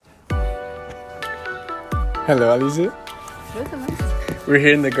Hello, Alize. Hello, Thomas. We're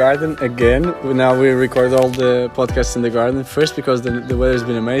here in the garden again. Now we record all the podcasts in the garden. First, because the weather's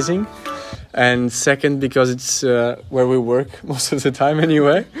been amazing. And second, because it's where we work most of the time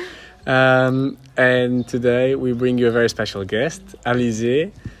anyway. And today we bring you a very special guest,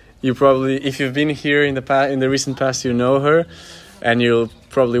 Alize. You probably, if you've been here in the recent past, you know her. And you'll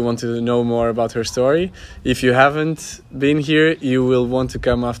probably want to know more about her story. If you haven't been here, you will want to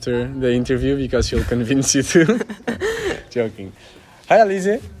come after the interview because she'll convince you to. Joking. Hi,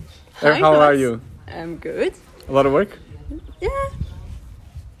 Alize. Hi, How are Thomas. you? I'm good. A lot of work? Yeah.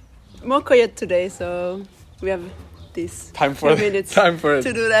 More quiet today, so we have this Time for few minutes time for it.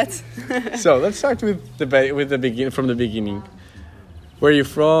 to do that. So let's start with from the beginning. Where are you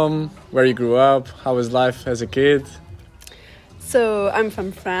from? Where you grew up? How was life as a kid? So I'm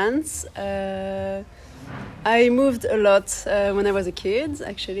from France. I moved a lot when I was a kid.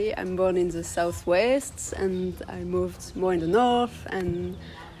 Actually, I'm born in the southwest, and I moved more in the north. And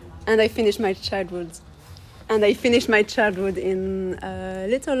I finished my childhood. And I finished my childhood in a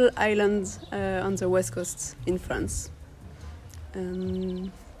little island on the west coast in France.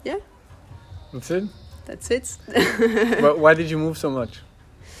 Yeah, That's it? that's it. But why did you move so much?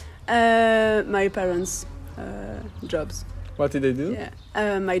 My parents' jobs. What did they do?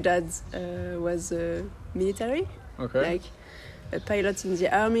 Yeah, my dad was military, Okay. like a pilot in the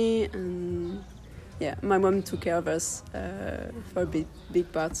army, and yeah, my mom took care of us for a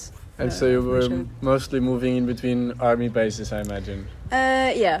big part. And so you were sure. mostly moving in between army bases, I imagine.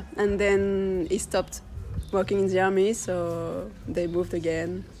 Yeah, and then he stopped working in the army, so they moved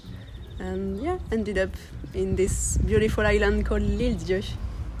again, and yeah, ended up in this beautiful island called l'Île Dieu.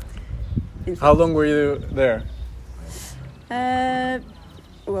 in How France. long were you there?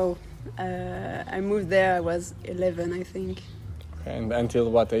 Well, I moved there. I was 11, I think. And until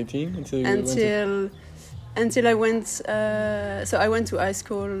what, 18? Until you went to... Until I went. So I went to high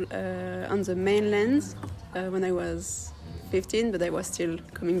school on the mainland when I was 15, but I was still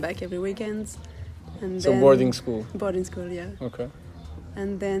coming back every weekend. And So then, boarding school. Boarding school, yeah. Okay.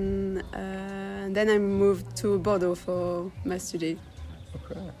 And then I moved to Bordeaux for my study.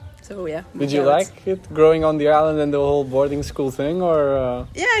 Okay. So yeah. Did moved you out. like it, growing on the island and the whole boarding school thing, or?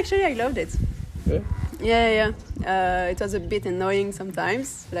 Yeah, actually, I loved it. Yeah? Yeah. It was a bit annoying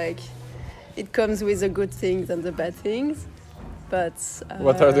sometimes. Like, it comes with the good things and the bad things. But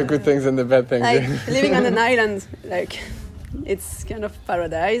What are the good things and the bad things? like living on an island, like it's kind of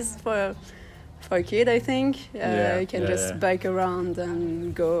paradise for a kid, I think. You can just bike around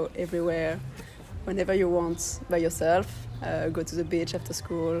and go everywhere whenever you want by yourself. Go to the beach after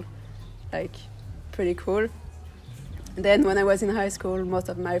school, like pretty cool. Then when I was in high school, most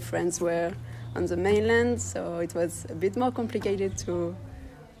of my friends were on the mainland, so it was a bit more complicated to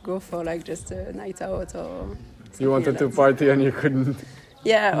go for like just a night out or something. You wanted like to that. party and you couldn't.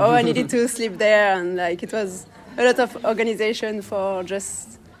 Yeah, or I needed to sleep there, and like it was a lot of organization for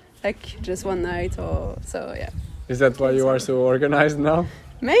just one night, or so. Yeah, Is that why you are so organized now?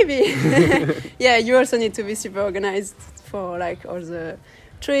 maybe. Yeah, you also need to be super organized for like all the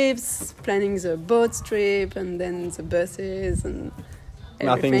trips, planning the boat trip, and then the buses and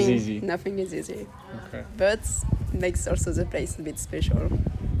Nothing is everything. easy. Nothing is easy, Okay. but makes also the place a bit special.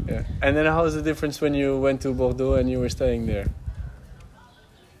 Yeah. And then how was the difference when you went to Bordeaux and you were staying there?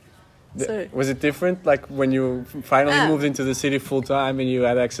 Sorry. Was it different, like when you finally Ah. moved into the city full time and you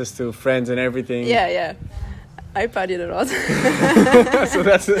had access to friends and everything? Yeah. I partied a lot. So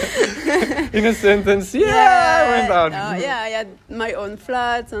that's in a sentence. Yeah, I went out. Yeah, I had my own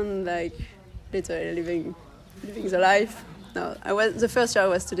flat and like literally living the life. No, the first year I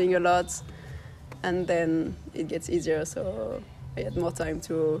was studying a lot, and then it gets easier. So I had more time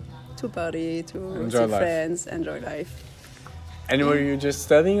to party, to Enjoy see life. friends, enjoy life. And were you just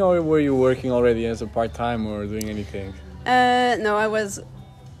studying, or were you working already as a part time or doing anything? No, I was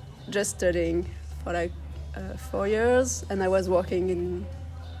just studying for like 4 years, and I was working in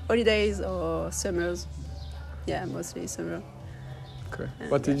holidays or summers. Yeah, mostly summer. Okay.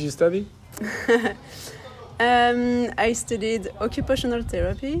 What did you study? I studied occupational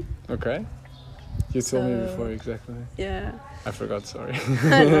therapy. Okay. You told me So- before, exactly. Yeah. I forgot, sorry.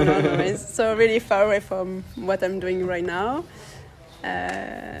 No. It's so really far away from what I'm doing right now.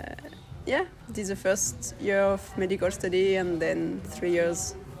 Yeah, this is the first year of medical study, and then 3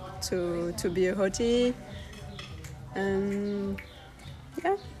 years to be a HOTI.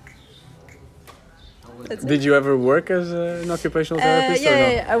 Yeah. That's it. Did you ever work as an occupational therapist or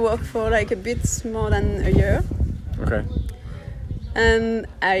Yeah, I worked for like a bit more than a year, no? Okay. and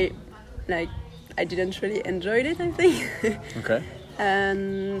I didn't really enjoy it, I think. Okay. And I decided to go for like a bit more. I don't know, like 2 years. And then I decided to go for like a bit more than a year, and I didn't really enjoy it, I think. And I decided to go for like a bit more than a year, and I didn't really enjoy it, I think.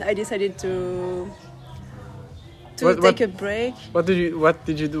 And I decided to to take a break. What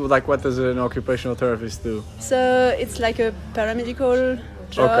did you do? Like, what does an occupational therapist do? So it's like a paramedical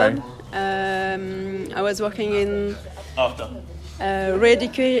job. Okay. I was working in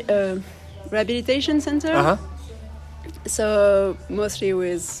rehabilitation center. Uh-huh. So mostly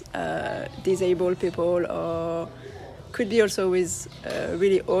with disabled people, or could be also with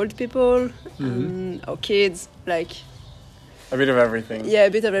really old people, or kids, like a bit of everything. Yeah,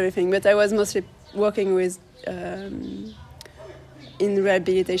 a bit of everything. But I was mostly working with in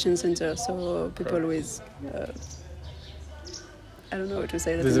rehabilitation center, so people with I don't know what to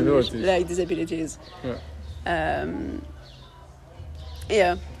say. Disabilities. Like disabilities. Yeah.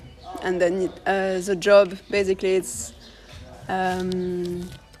 Yeah, and then the job basically it's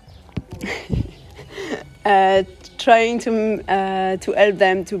trying to help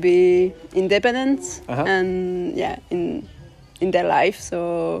them to be independent and in their life.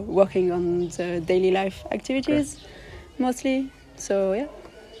 So working on the daily life activities mostly. So yeah.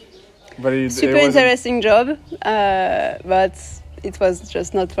 But super interesting job, but it was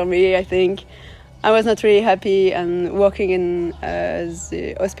just not for me. I think I was not really happy and working in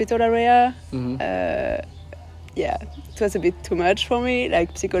the hospital area. It was a bit too much for me,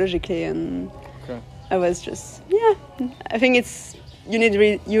 like psychologically, and I was just I think it's you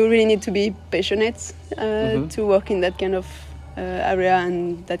really need to be passionate to work in that kind of area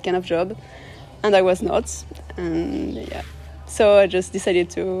and that kind of job, and I was not, and so I just decided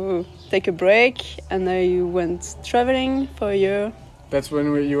to take a break, and I went traveling for a year. That's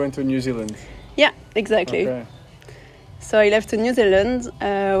when you went to New Zealand? Yeah, exactly. Okay. So I left to New Zealand,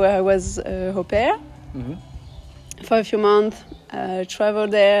 where I was au pair for a few months.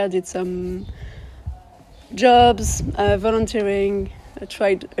 Traveled there, did some jobs, volunteering. I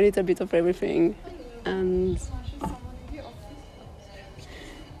tried a little bit of everything, and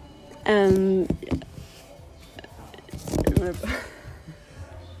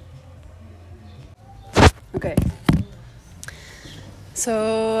okay.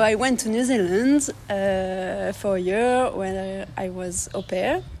 So I went to New Zealand for a year when I was au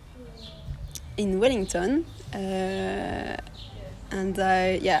pair in Wellington, and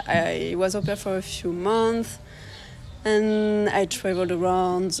I was au pair for a few months, and I traveled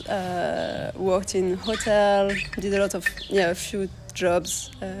around, worked in hotel, did a lot of a few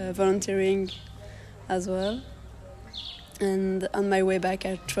jobs, volunteering as well. And on my way back,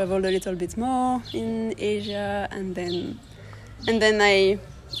 I traveled a little bit more in Asia, and then I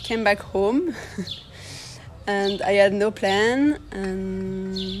came back home, and I had no plan,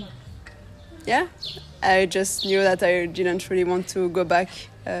 and I just knew that I didn't really want to go back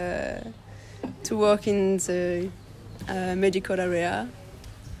to work in the medical area,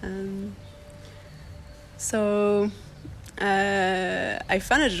 so I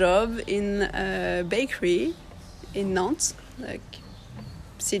found a job in a bakery in Nantes, like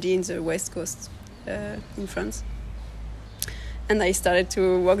city in the west coast in France. And I started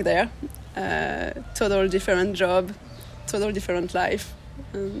to work there. Total different job, total different life.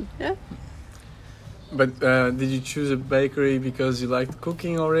 But did you choose a bakery because you liked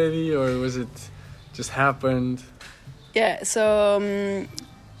cooking already, or was it just happened? Yeah, so in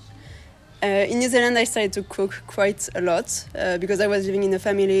New Zealand I started to cook quite a lot because I was living in a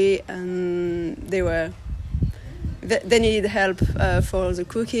family, and they needed help for the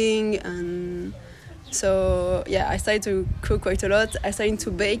cooking, and so I started to cook quite a lot. I started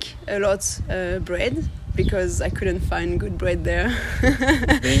to bake a lot bread because I couldn't find good bread there.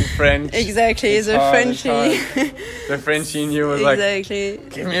 Being French. Exactly, the Frenchie. The Frenchie in you was exactly. Like,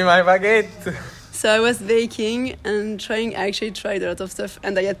 give me my baguette. So I was baking and actually tried a lot of stuff,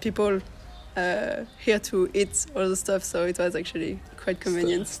 and I had people here to eat all the stuff, so it was actually quite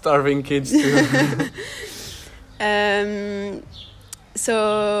convenient. Starving kids too.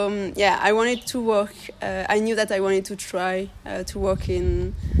 I wanted to work. I knew that I wanted to try to work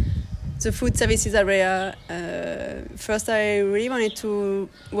in the food services area. First, I really wanted to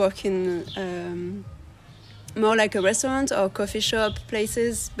work in more like a restaurant or coffee shop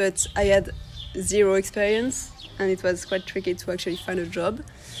places, but I had zero experience, and it was quite tricky to actually find a job.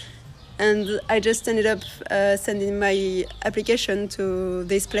 And I just ended up sending my application to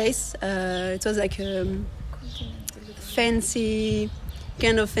this place. It was like a fancy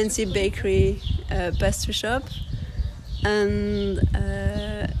bakery, pastry shop, and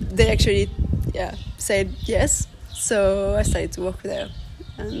they actually said yes. So I started to work there,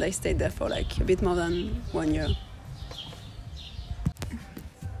 and I stayed there for like a bit more than 1 year.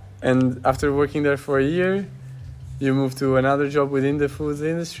 And after working there for a year, you moved to another job within the food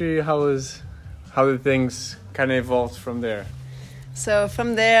industry. How did things kind of evolve from there? So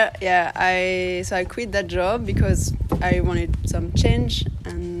from there, I quit that job because I wanted some change,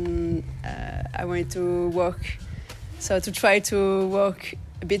 and I wanted to work. So to try to work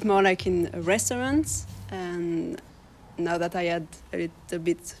a bit more like in a restaurant, and now that I had a little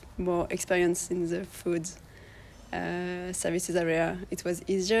bit more experience in the food services area, it was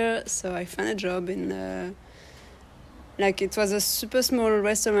easier. So I found a job in like it was a super small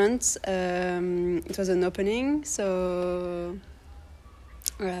restaurant. It was an opening, so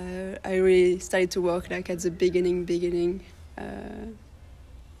I really started to work like at the beginning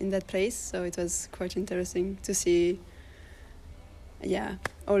in that place. So it was quite interesting to see,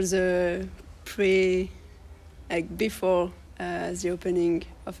 all the before the opening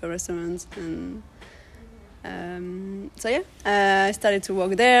of a restaurant. And I started to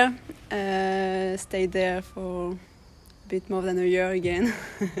work there, stayed there for a bit more than a year again.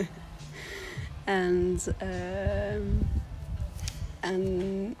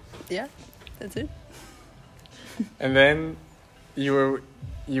 and yeah, that's it. And then you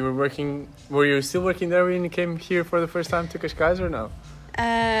were working. Were you still working there when you came here for the first time to Cascais, or no?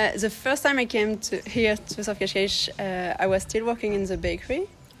 The first time I came here to South Cascais, I was still working in the bakery.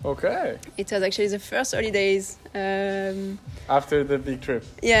 Okay. It was actually the first holidays. After the big trip.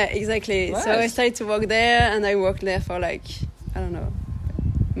 Yeah, exactly. Nice. So I started to work there, and I worked there for a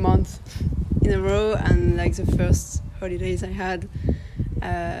month in a row. And like the first holidays I had,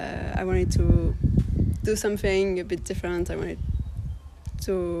 I wanted to do something a bit different. I wanted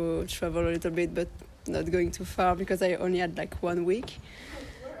to travel a little bit, but not going too far because I only had like 1 week.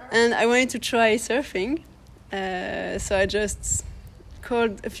 And I wanted to try surfing. So I just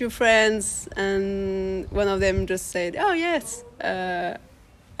called a few friends, and one of them just said, "Oh yes,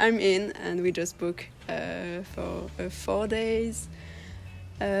 I'm in," and we just booked for a 4 days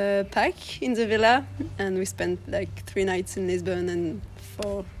pack in the villa, and we spent like 3 nights in Lisbon and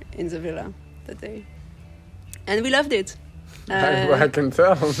 4 in the villa that day, and we loved it. I can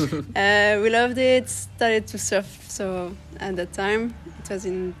tell. We loved it. Started to surf. So at that time, it was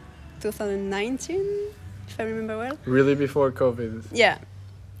in 2019, if I remember well. Really before COVID. Yeah.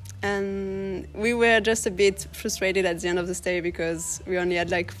 And we were just a bit frustrated at the end of the stay because we only had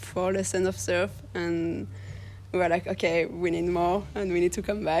like 4 lessons of surf, and we were like, okay, we need more and we need to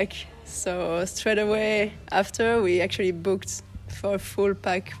come back. So straight away after, we actually booked for a full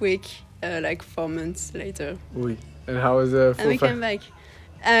pack week, like 4 months later. Oui. And how was the full And we came back.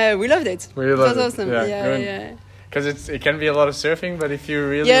 We loved it. We It loved was it. awesome. Yeah. Because it can be a lot of surfing, but if you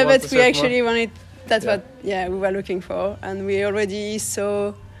really yeah, want but to we surf actually more, wanted. That's what we were looking for, and we already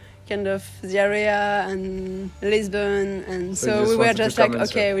saw kind of the area and Lisbon, and so we were just like,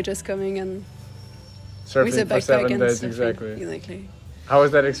 okay, we're just coming and surfing with a for backpack 7 and days, surfing. exactly. How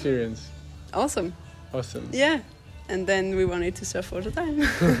was that experience? Awesome. Yeah. And then we wanted to surf all the time.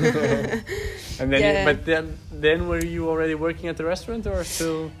 And then, but then were you already working at the restaurant or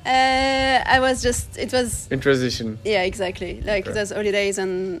still? I was just. It was in transition. Yeah, exactly. Like it was holidays,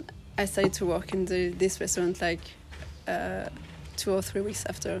 and I started to work in this restaurant like 2 or 3 weeks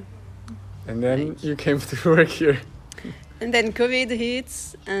after. And then you came to work here. And then COVID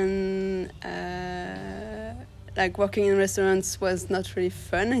hits, and like working in restaurants was not really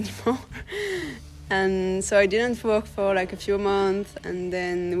fun anymore. And so I didn't work for like a few months, and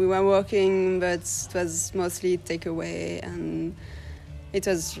then we were working, but it was mostly takeaway, and it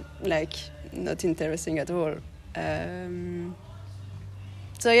was like not interesting at all.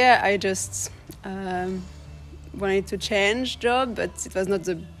 So yeah, I just wanted to change job, but it was not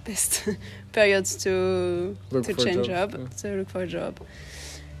the best period to change job, to look for a job.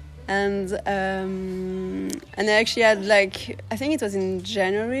 And I actually had like, I think it was in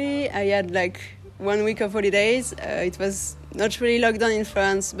January, I had like 1 week of holidays. It was not really locked down in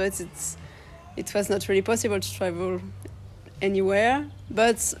France, but it was not really possible to travel anywhere.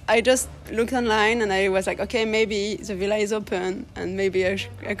 But I just looked online and I was like, okay, maybe the villa is open and maybe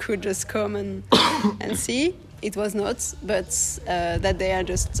I could just come and and see. It was not, but that day I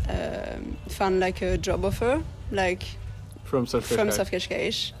just found like a job offer, like from South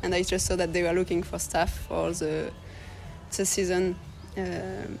Cascais, and I just saw that they were looking for staff for the season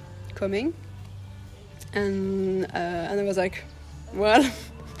coming, and I was like, well,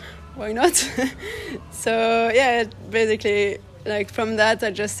 why not? So yeah, basically, like from that,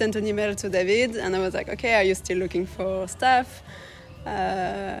 I just sent an email to David, and I was like, okay, are you still looking for staff?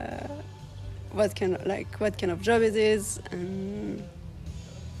 What kind of job it is, and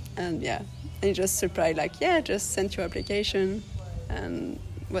yeah, and he just replied like, yeah, just send your application, and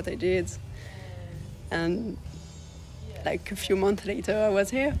what I did, and like a few months later I was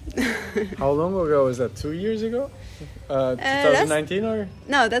here. How long ago was that? 2 years ago? 2019 or?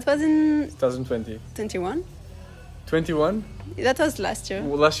 No, that was in 2020. 21. 21? That was last year.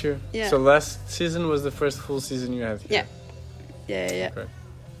 Well, last year. Yeah. So last season was the first full season you had here. Yeah. Okay.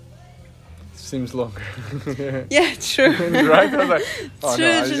 Seems longer. Yeah, true. Right? I was like, oh true,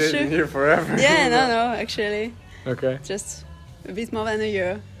 no, I true, was true. here forever. Yeah, no, actually. Okay. Just a bit more than a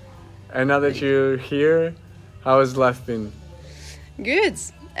year. And now that you're here, how has life been? Good.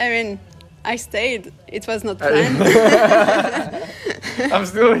 I mean, I stayed. It was not planned. I'm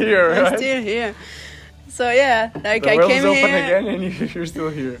still here, right? I'm still here. So yeah, like The I world's came open here. again and you're still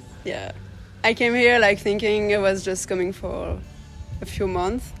here. Yeah, I came here like thinking I was just coming for a few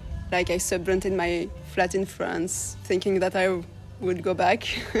months. Like I sub-rented my flat in France, thinking that I would go back.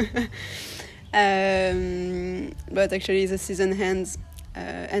 But actually, the season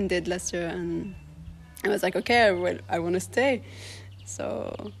ended last year, and I was like, okay, well, I want to stay.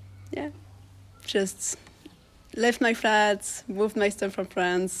 So yeah, just left my flat, moved my stuff from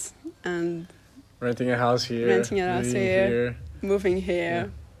France, and Renting a house here. Living here. Moving here. Yeah.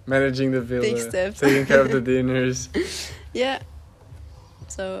 Managing the villa. Big steps. Taking care of the dinners. Yeah.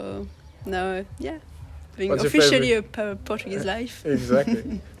 So now, yeah, living What's your officially a Portuguese life.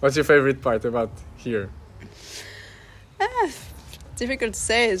 Exactly. What's your favorite part about here? Difficult to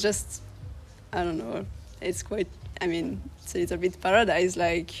say. It's just, I don't know. It's quite. I mean, it's a little bit paradise.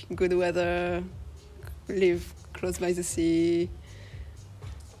 Like good weather, live close by the sea,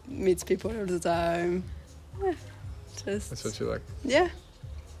 meet people all the time. Yeah, just. That's what you like. Yeah,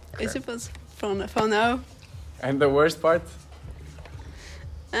 Okay. I suppose for now. And the worst part?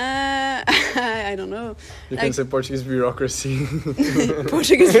 I don't know. You can say Portuguese bureaucracy.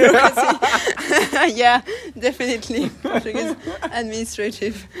 Portuguese bureaucracy. Yeah, definitely. Portuguese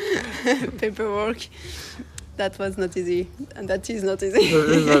administrative paperwork. That was not easy, and that is not easy.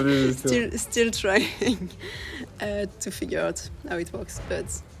 That is not easy still trying to figure out how it works, but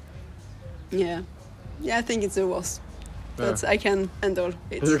yeah, I think it's the worst. But I can handle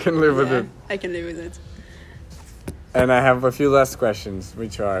it. You can live with it. I can live with it. And I have a few last questions,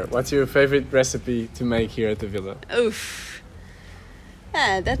 which are: what's your favorite recipe to make here at the villa? Oof.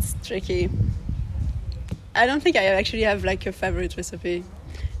 That's tricky. I don't think I actually have like a favorite recipe.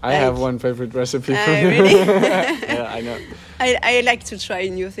 I have one favorite recipe for you. Really? Yeah, I know. I like to try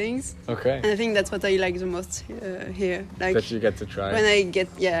new things. Okay. And I think that's what I like the most here. Like That you get to try. when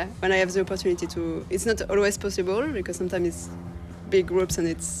I have the opportunity to. It's not always possible because sometimes it's big groups and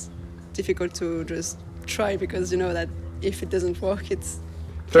it's difficult to just try because you know that if it doesn't work, it's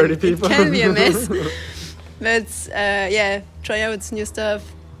 30 people. It can be a mess. But try out new stuff,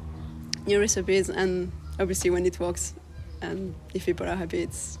 new recipes, and obviously when it works and if people are happy,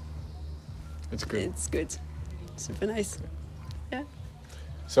 it's good. It's good. Super nice. Yeah.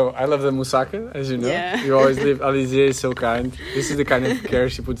 So I love the moussaka, as you know. Yeah. You always leave. Alizé is so kind. This is the kind of care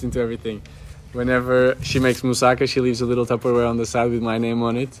she puts into everything. Whenever she makes moussaka, she leaves a little Tupperware on the side with my name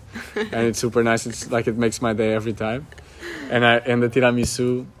on it, and it's super nice. It's like it makes my day every time. And the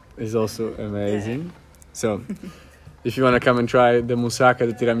tiramisu is also amazing. Yeah. So, if you want to come and try the moussaka,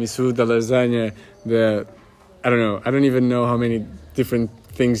 the tiramisu, the lasagna, I don't know. I don't even know how many different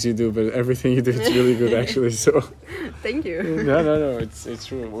things you do, but everything you do is really good actually. So, thank you. No, it's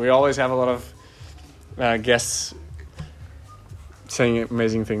true. We always have a lot of guests saying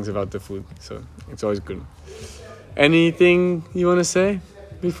amazing things about the food, so it's always good. Anything you want to say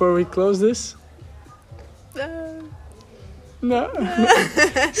before we close this? No.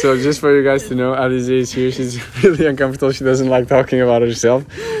 So just for you guys to know, Alizé is here. She's really uncomfortable. She doesn't like talking about herself,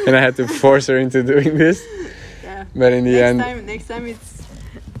 and I had to force her into doing this. Yeah. But in the end, next time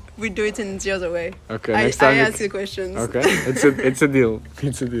we do it in the other way. Okay. Next time I ask you questions. Okay. It's a deal.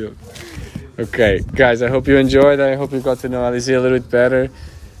 It's a deal. Okay, guys, I hope you enjoyed. I hope you got to know Alizé a little bit better.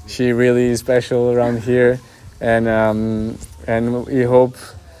 She really is special around here, and we hope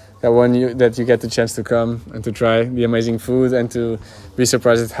that you get the chance to come and to try the amazing food and to be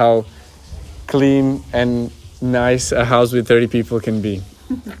surprised at how clean and nice a house with 30 people can be.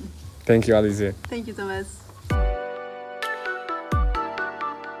 Thank you, Alizé. Thank you, Thomas.